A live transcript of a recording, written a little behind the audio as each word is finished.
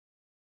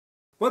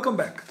Welcome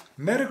back.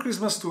 Merry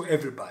Christmas to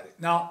everybody.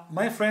 Now,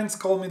 my friends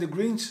call me the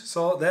Grinch,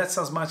 so that's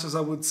as much as I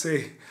would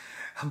say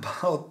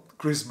about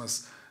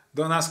Christmas.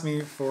 Don't ask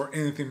me for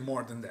anything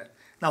more than that.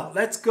 Now,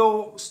 let's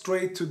go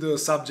straight to the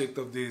subject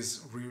of this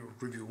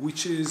review,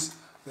 which is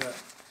the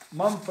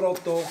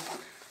Manfrotto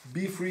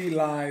BeFree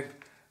Live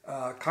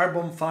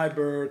carbon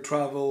fiber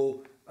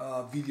travel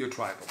video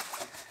tripod.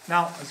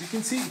 Now, as you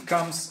can see, it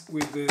comes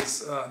with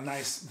this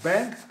nice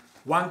bag.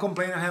 One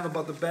complaint I have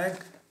about the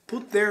bag,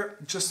 put there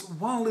just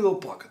one little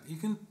pocket. You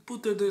can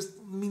put there this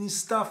mini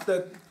stuff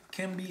that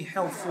can be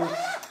helpful.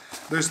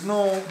 There's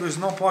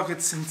no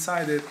pockets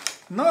inside it.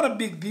 Not a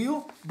big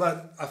deal,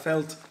 but I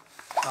felt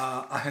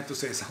I had to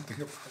say something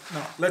about it.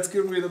 Now, let's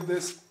get rid of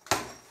this.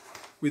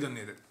 We don't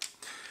need it.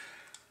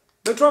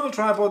 The travel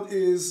tripod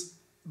is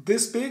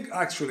this big,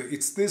 actually.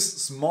 It's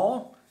this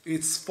small.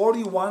 It's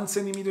 41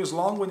 centimeters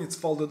long when it's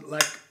folded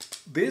like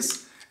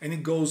this, and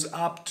it goes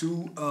up to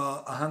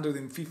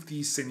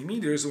 150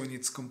 centimeters when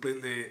it's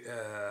completely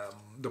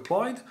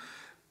deployed.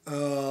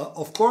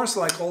 Of course,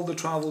 like all the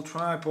travel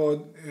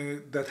tripod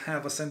that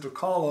have a center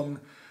column,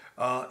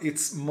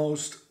 its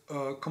most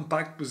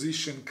compact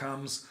position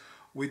comes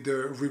with the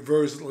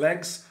reversed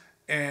legs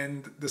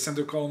and the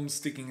center column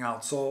sticking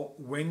out. So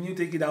when you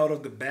take it out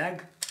of the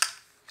bag,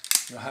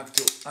 you have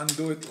to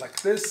undo it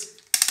like this.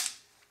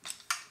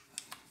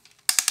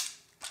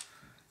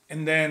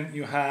 And then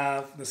you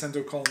have the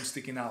center column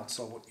sticking out.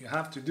 So what you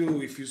have to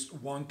do if you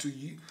want to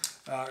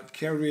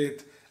carry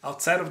it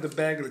outside of the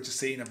bag, let's just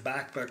say in a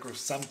backpack or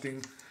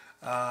something,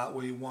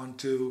 where you want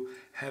to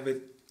have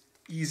it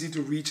easy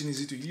to reach and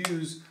easy to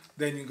use,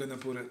 then you're gonna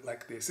put it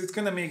like this. It's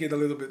gonna make it a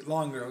little bit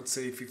longer, I would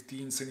say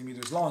 15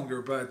 centimeters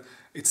longer, but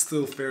it's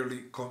still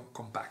fairly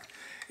compact.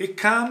 It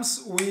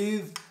comes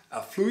with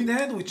a fluid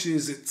head, which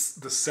is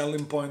the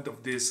selling point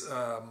of this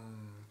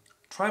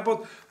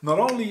tripod. Not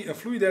only a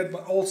fluid head,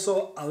 but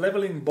also a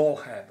leveling ball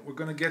head. We're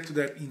gonna get to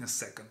that in a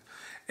second.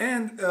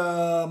 And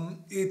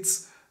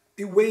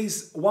it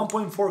weighs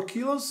 1.4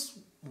 kilos,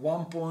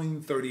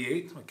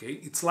 1.38, okay.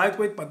 It's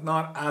lightweight, but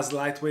not as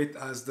lightweight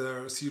as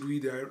the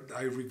series that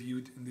I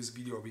reviewed in this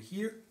video over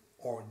here,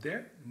 or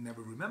there,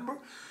 never remember.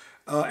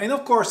 And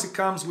of course, it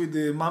comes with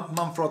the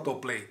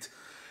Manfrotto plate.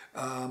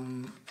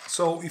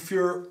 So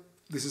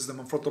this is the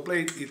Manfrotto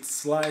plate, it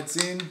slides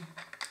in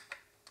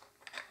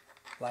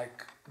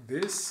like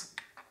this.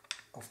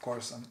 Of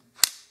course, it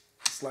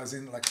slides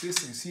in like this,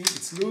 and you see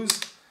it's loose,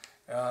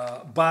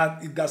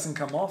 but it doesn't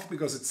come off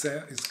because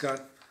it's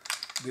got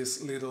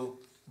this little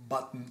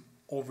button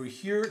over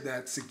here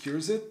that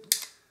secures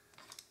it.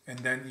 And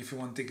then if you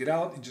want to take it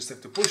out, you just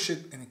have to push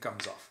it and it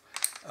comes off.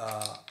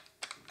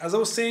 As I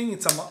was saying,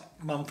 it's a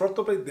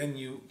Manfrotto plate, then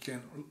you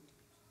can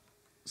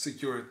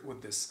secure it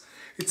with this.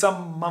 It's a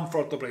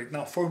Manfrotto plate.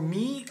 Now for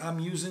me, I'm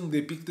using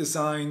the Peak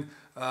Design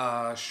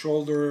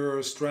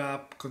shoulder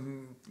strap. I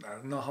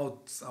don't know how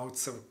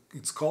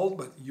it's called,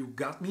 but you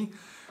got me.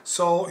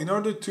 So in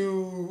order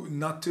to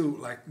not to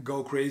like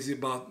go crazy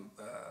about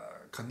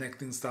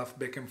connecting stuff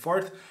back and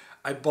forth,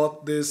 I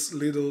bought this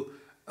little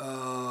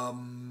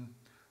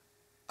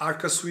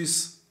Arca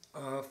Swiss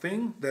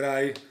thing that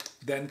I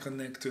then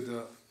connect to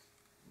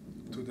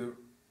the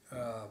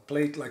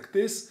plate like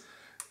this.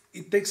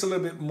 It takes a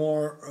little bit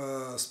more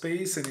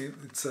space, and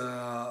it's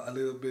a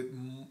little bit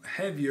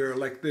heavier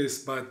like this,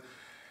 but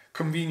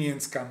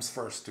convenience comes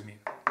first to me.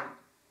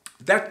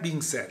 That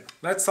being said,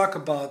 let's talk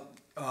about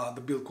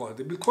the build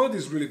quality. The build quality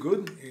is really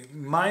good.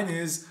 Mine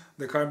is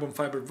the carbon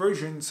fiber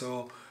version,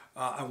 so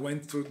I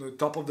went to the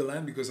top of the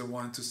line because I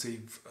wanted to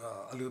save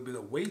a little bit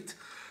of weight.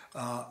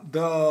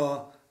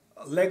 The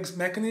legs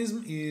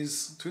mechanism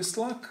is twist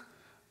lock,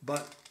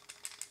 but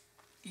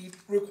it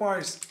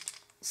requires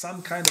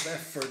some kind of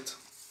effort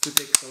to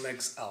take the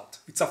legs out.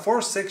 It's a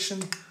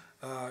 4-section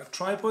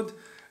tripod.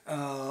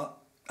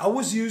 I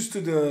was used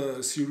to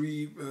the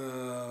series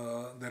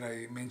that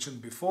I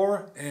mentioned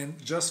before,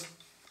 and just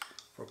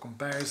for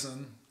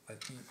comparison,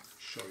 let me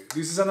show you.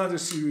 This is another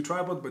series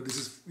tripod, but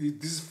this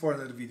is for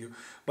another video.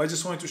 But I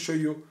just wanted to show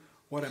you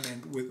what I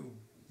meant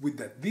with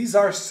that. These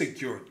are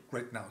secured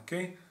right now,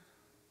 okay?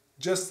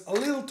 Just a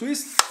little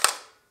twist,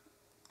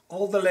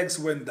 all the legs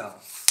went down.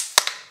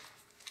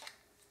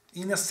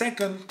 In a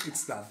second,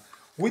 it's done.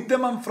 With the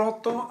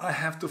Manfrotto, I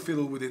have to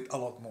fiddle with it a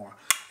lot more.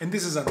 And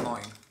this is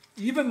annoying.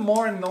 Even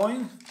more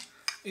annoying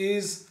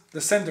is the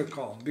center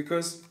column,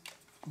 because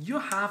you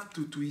have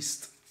to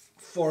twist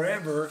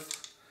forever.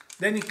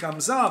 Then it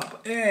comes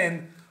up,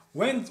 and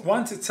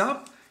once it's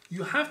up,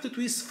 you have to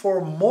twist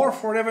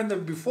forever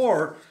than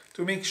before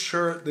to make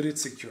sure that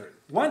it's secured.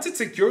 Once it's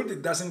secured,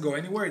 it doesn't go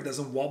anywhere, it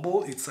doesn't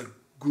wobble, it's a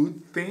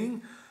good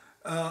thing,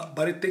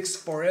 but it takes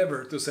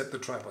forever to set the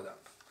tripod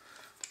up.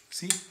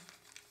 See?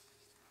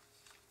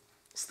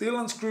 Still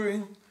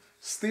unscrewing,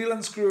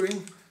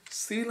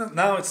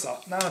 now it's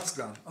up, now it's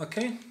gone,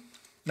 okay?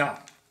 Now,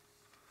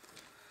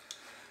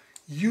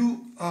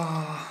 you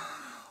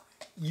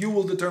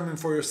will determine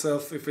for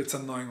yourself if it's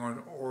annoying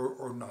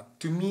or not.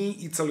 To me,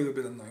 it's a little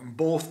bit annoying.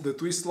 Both the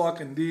twist lock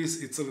and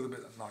this, it's a little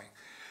bit annoying.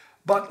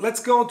 But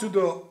let's go to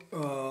the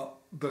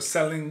the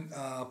selling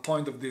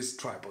point of this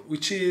tripod,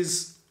 which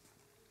is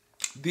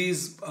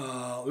this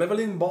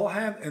leveling ball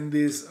head and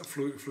this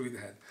fluid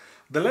head.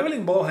 The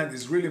leveling ball head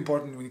is really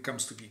important when it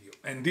comes to video.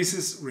 And this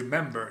is,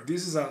 remember,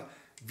 this is a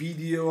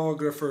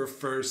videographer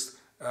first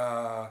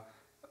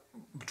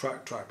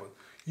tripod.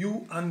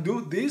 You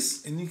undo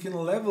this and you can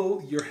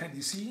level your head,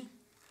 you see?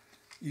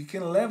 You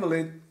can level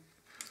it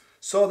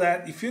so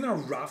that if you're in a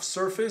rough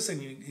surface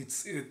and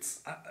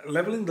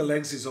leveling the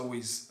legs is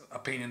always a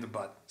pain in the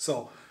butt.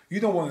 So you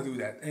don't want to do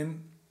that.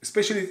 And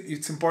especially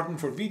it's important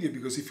for video,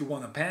 because if you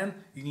want to pan,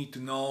 you need to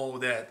know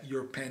that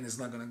your pen is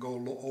not going to go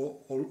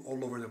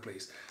all over the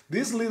place.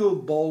 This little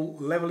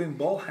leveling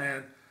ball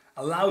head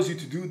allows you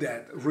to do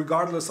that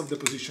regardless of the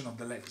position of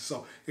the legs.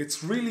 So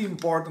it's really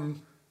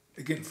important,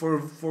 again,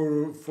 for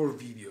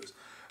videos.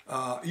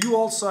 You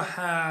also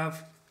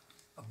have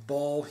a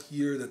ball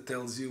here that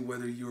tells you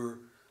whether you're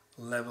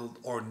leveled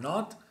or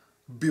not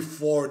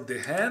before the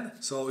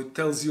head. So it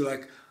tells you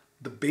like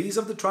the base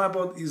of the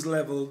tripod is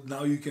leveled,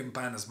 now you can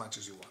pan as much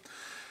as you want.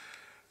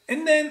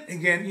 And then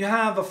again, you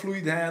have a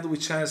fluid head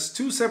which has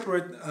two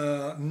separate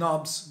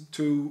knobs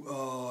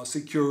to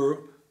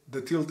secure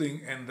the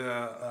tilting and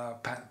the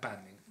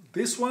panning.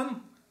 This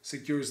one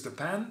secures the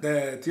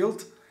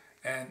tilt,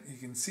 and you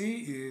can see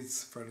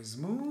it's fairly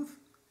smooth,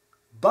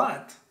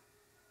 but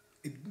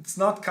it's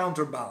not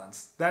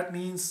counterbalanced. That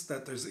means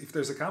that if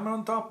there's a camera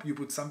on top, you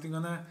put something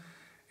on it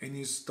and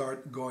you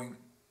start going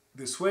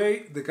this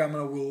way, the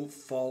camera will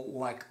fall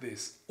like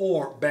this,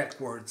 or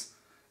backwards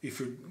if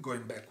you're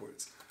going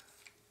backwards.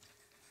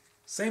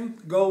 Same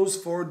goes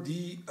for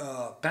the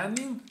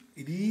panning.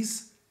 It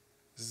is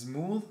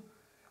smooth,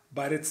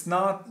 but it's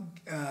not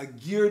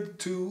geared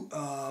to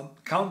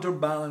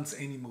counterbalance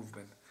any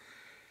movement.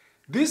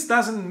 This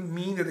doesn't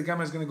mean that the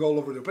camera is going to go all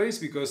over the place,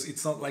 because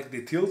it's not like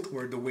the tilt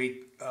where the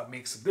weight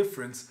makes a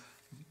difference.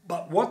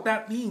 But what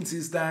that means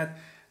is that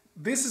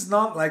this is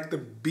not like the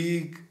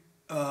big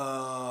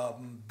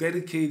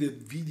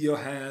dedicated video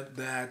head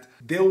that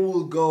they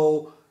will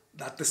go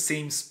at the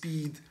same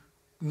speed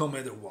no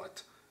matter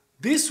what.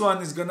 This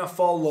one is gonna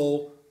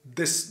follow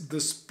the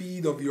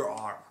speed of your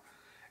arm.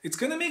 It's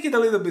gonna make it a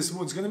little bit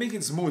smooth, it's gonna make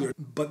it smoother,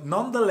 but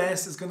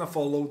nonetheless it's gonna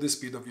follow the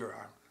speed of your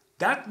arm.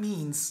 That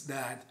means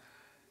that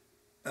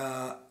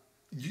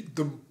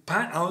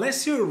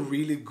unless you're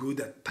really good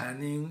at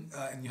panning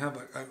and you have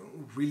a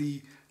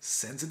really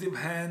sensitive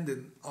hand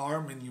and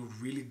arm, and you're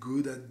really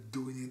good at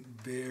doing it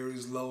very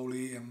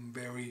slowly and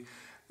very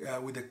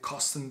with a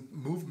constant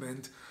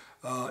movement,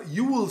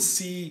 you will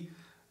see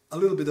a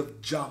little bit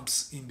of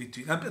jumps in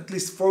between. At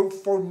least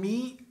for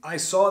me, I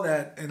saw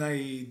that and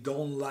I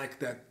don't like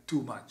that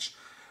too much.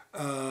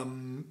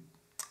 On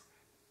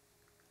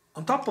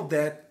top of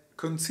that,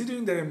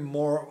 considering that I'm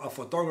more a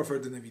photographer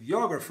than a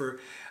videographer,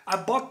 I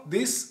bought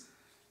this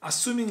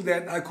assuming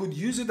that I could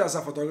use it as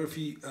a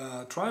photography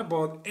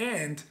tripod,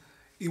 and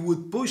it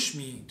would push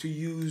me to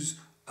use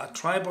a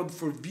tripod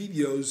for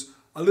videos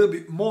a little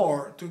bit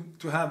more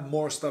to have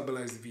more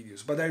stabilized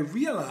videos. But I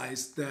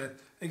realized that,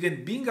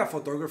 again, being a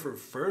photographer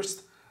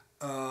first,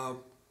 I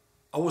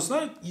was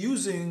not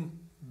using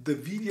the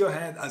video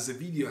head as a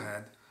video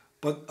head,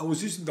 but I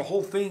was using the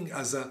whole thing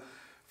as a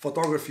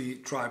photography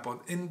tripod,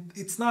 and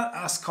it's not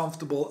as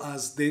comfortable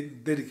as the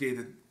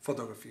dedicated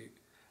photography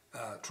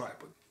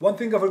tripod. One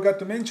thing I forgot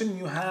to mention,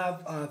 you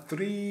have a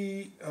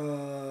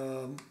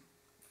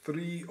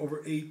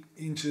 3/8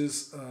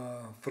 inches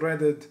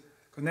threaded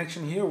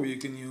connection here, where you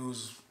can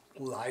use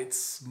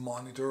lights,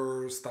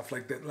 monitor, stuff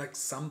like that, like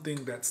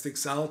something that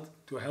sticks out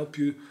to help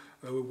you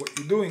with what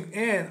you're doing.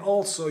 And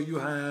also you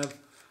have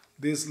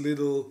this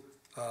little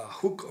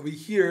hook over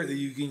here that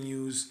you can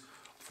use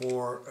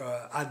for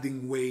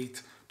adding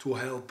weight to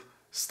help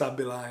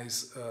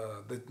stabilize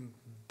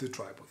the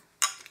tripod.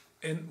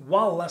 And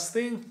one last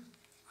thing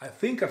I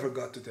think I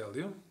forgot to tell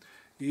you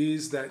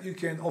is that you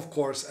can, of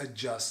course,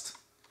 adjust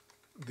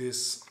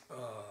this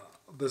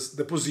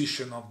the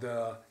position of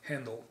the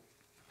handle.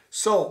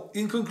 So,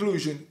 in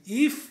conclusion,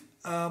 if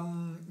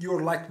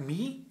you're like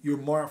me, you're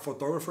more a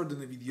photographer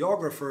than a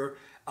videographer,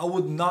 I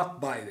would not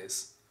buy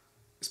this,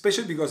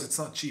 especially because it's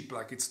not cheap.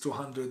 Like, it's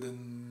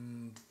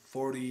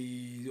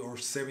 240 or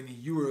 70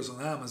 euros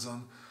on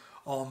Amazon.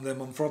 On the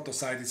Manfrotto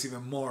side, it's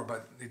even more,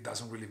 but it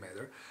doesn't really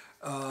matter,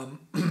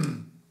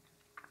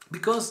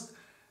 because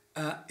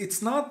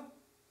it's not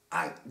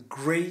a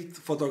great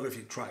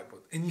photography tripod.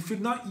 And if you're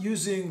not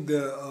using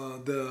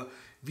the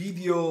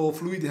video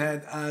fluid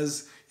head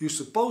as you're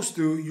supposed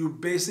to, you're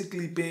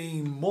basically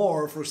paying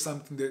more for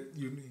something that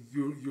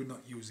you're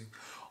not using.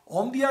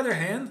 On the other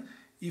hand,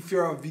 if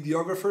you're a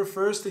videographer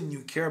first and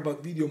you care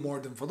about video more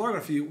than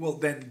photography, well,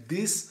 then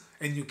this,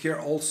 and you care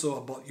also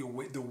about your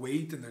weight, the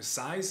weight and the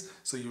size,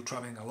 so you're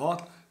traveling a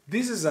lot,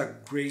 this is a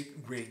great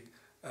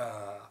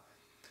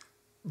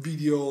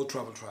video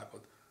travel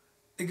tripod.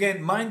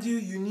 Again, mind you,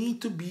 you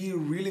need to be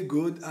really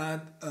good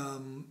at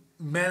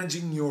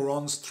managing your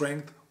own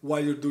strength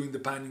while you're doing the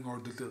panning or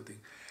the tilting.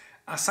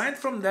 Aside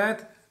from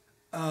that,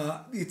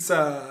 it's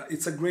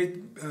a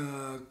great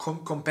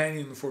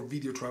companion for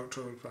video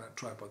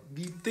tripod.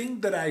 The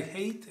thing that I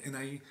hate, and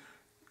I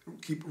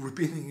keep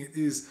repeating it,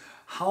 is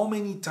how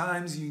many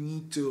times you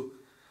need to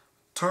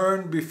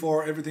turn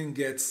before everything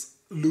gets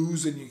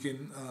loose and you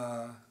can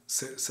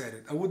set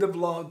it. I would have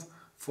loved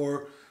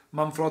for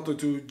Manfrotto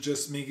to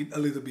just make it a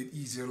little bit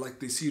easier, like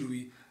the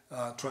Sirui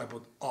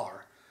tripod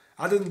are.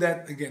 Other than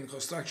that, again,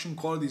 construction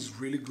quality is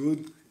really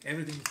good.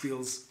 Everything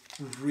feels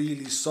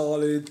really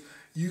solid.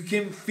 You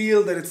can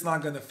feel that it's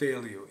not gonna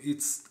fail you.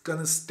 It's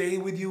gonna stay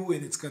with you,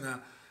 and it's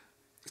gonna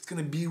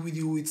be with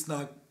you. It's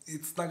not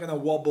gonna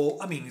wobble.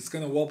 I mean, it's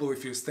gonna wobble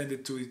if you extend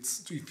it to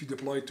if you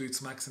deploy it to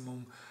its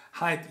maximum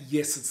height.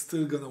 Yes, it's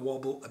still gonna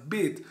wobble a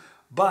bit,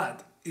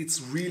 but it's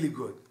really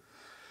good.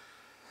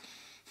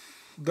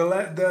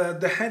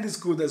 The head is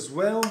good as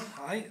well.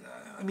 I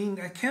mean,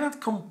 I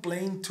cannot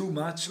complain too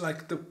much.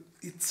 Like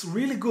it's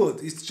really good.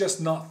 It's just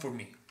not for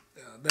me.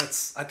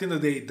 That's at the end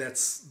of the day.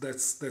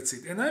 That's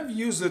it. And I've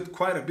used it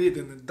quite a bit,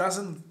 and it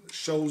doesn't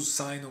show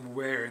sign of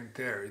wear and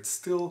tear. It's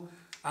still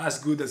as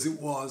good as it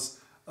was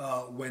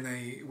when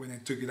I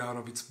took it out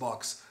of its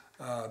box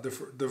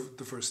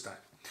the first time.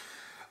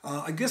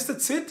 I guess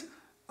that's it.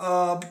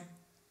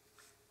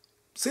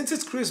 Since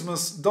it's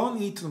Christmas,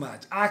 don't eat too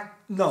much.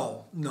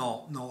 No.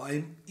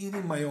 I'm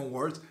eating my own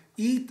words.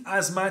 Eat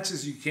as much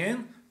as you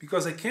can,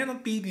 because I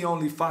cannot be the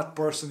only fat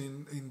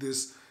person in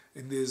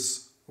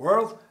this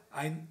world.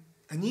 I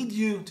need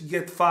you to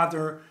get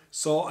fatter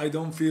so I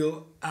don't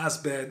feel as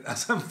bad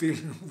as I'm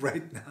feeling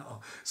right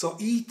now. So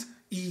eat.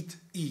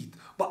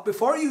 But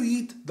before you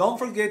eat, don't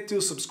forget to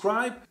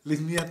subscribe,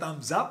 leave me a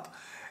thumbs up,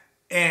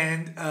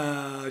 and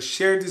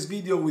share this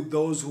video with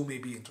those who may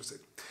be interested.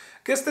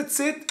 Guess that's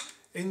it.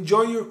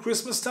 Enjoy your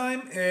Christmas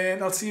time,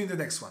 and I'll see you in the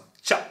next one.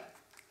 Ciao!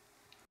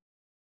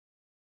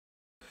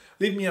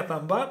 Leave me a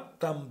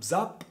thumbs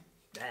up